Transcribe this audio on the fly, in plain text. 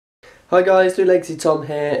Hi guys, New Legacy Tom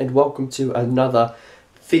here and welcome to another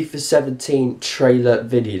FIFA 17 trailer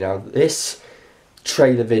video. Now this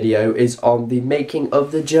trailer video is on the making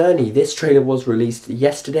of the journey. This trailer was released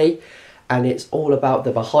yesterday and it's all about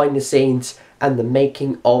the behind the scenes and the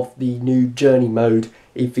making of the new journey mode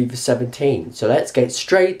in FIFA 17. So let's get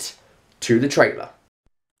straight to the trailer.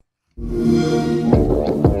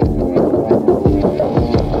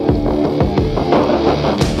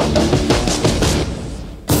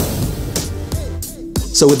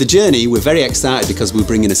 So with the journey, we're very excited because we're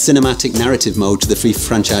bringing a cinematic narrative mode to the FIFA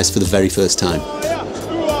franchise for the very first time.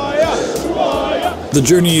 The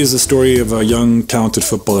journey is the story of a young, talented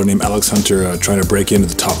footballer named Alex Hunter trying to break into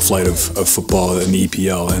the top flight of football in the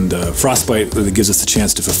EPL. And Frostbite really gives us the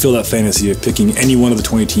chance to fulfill that fantasy of picking any one of the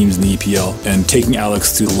 20 teams in the EPL and taking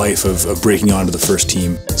Alex through the life of breaking onto the first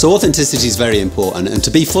team. So authenticity is very important, and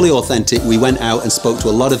to be fully authentic, we went out and spoke to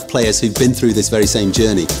a lot of players who've been through this very same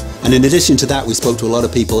journey. And in addition to that, we spoke to a lot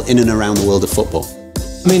of people in and around the world of football.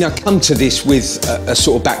 I mean, I come to this with a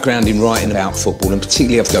sort of background in writing about football, and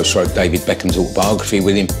particularly I've ghostwrote David Beckham's autobiography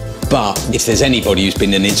with him. But if there's anybody who's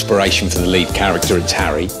been an inspiration for the lead character, it's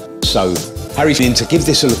Harry. So Harry's in to give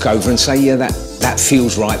this a look over and say, yeah, that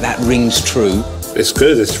feels right, that rings true. It's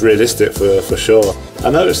good, it's realistic for sure.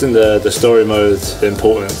 I noticed in the story mode the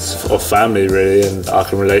importance of family really, and I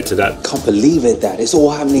can relate to that. Can't believe it, Dad. It's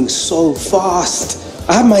all happening so fast.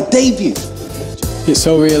 I had my debut. It's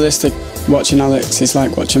so realistic. Watching Alex is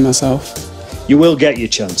like watching myself. You will get your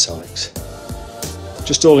chance, Alex.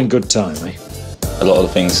 Just all in good time, eh? A lot of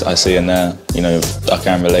the things I see in there, you know, I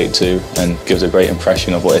can relate to and gives a great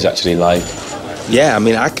impression of what it's actually like. Yeah, I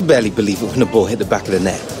mean, I can barely believe it when the ball hit the back of the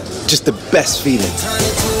net. Just the best feeling.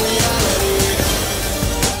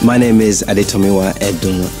 My name is Adetomiwa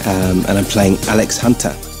Edun, and I'm playing Alex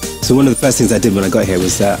Hunter. So one of the first things I did when I got here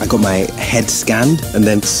was I got my head scanned and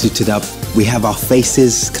then suited up. We have our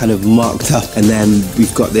faces kind of marked up, and then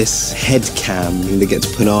we've got this head cam that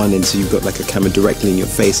gets put on, and so you've got like a camera directly in your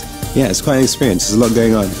face. Yeah, it's quite an experience. There's a lot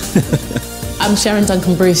going on. I'm Sharon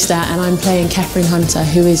Duncan-Brewster and I'm playing Catherine Hunter,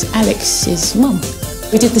 who is Alex's mum.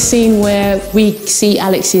 We did the scene where we see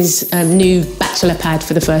Alex's new bachelor pad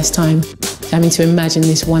for the first time. Having to imagine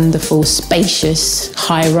this wonderful, spacious,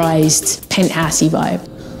 high-rised, penthousey vibe.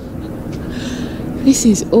 This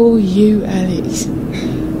is all you, Alex.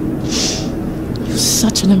 You're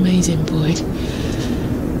such an amazing boy.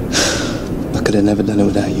 I could have never done it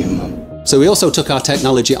without you, Mum. So we also took our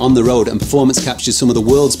technology on the road and performance captured some of the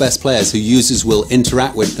world's best players who users will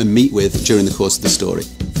interact with and meet with during the course of the story.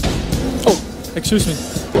 Oh, excuse me.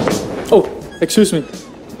 Oh, excuse me.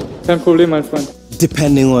 Kein Problem, my friend.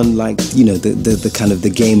 Depending on, like, you know, the kind of the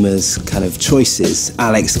gamer's kind of choices,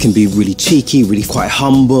 Alex can be really cheeky, really quite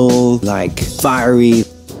humble, like fiery.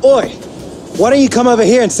 Oi, why don't you come over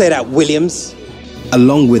here and say that, Williams?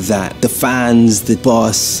 Along with that, the fans, the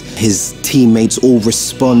boss, his teammates all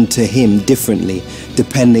respond to him differently,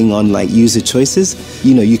 depending on like user choices.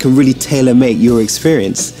 You know, you can really tailor-make your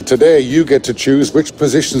experience. Today, you get to choose which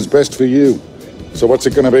position's best for you. So what's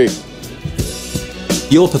it going to be?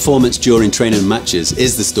 Your performance during training and matches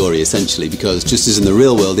is the story essentially, because just as in the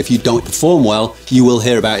real world, if you don't perform well, you will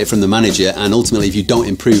hear about it from the manager, and ultimately if you don't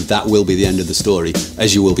improve, that will be the end of the story,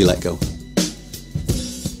 as you will be let go.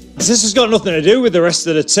 This has got nothing to do with the rest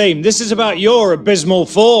of the team. This is about your abysmal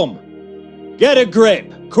form. Get a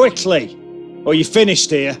grip, quickly, or you're finished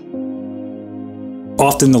here.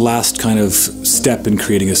 Often the last kind of step in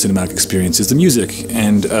creating a cinematic experience is the music,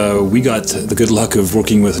 and we got the good luck of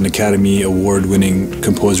working with an Academy Award-winning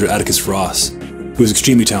composer, Atticus Ross, who was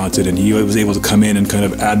extremely talented, and he was able to come in and kind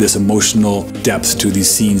of add this emotional depth to these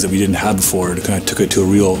scenes that we didn't have before. It kind of took it to a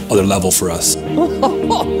real other level for us.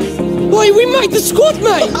 Boy, we made the squad,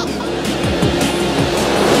 mate!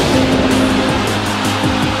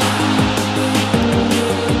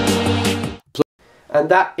 And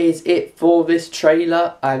that is it for this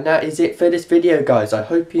trailer, and that is it for this video, guys. I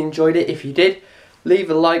hope you enjoyed it. If you did, leave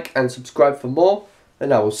a like and subscribe for more,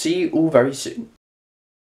 and I will see you all very soon.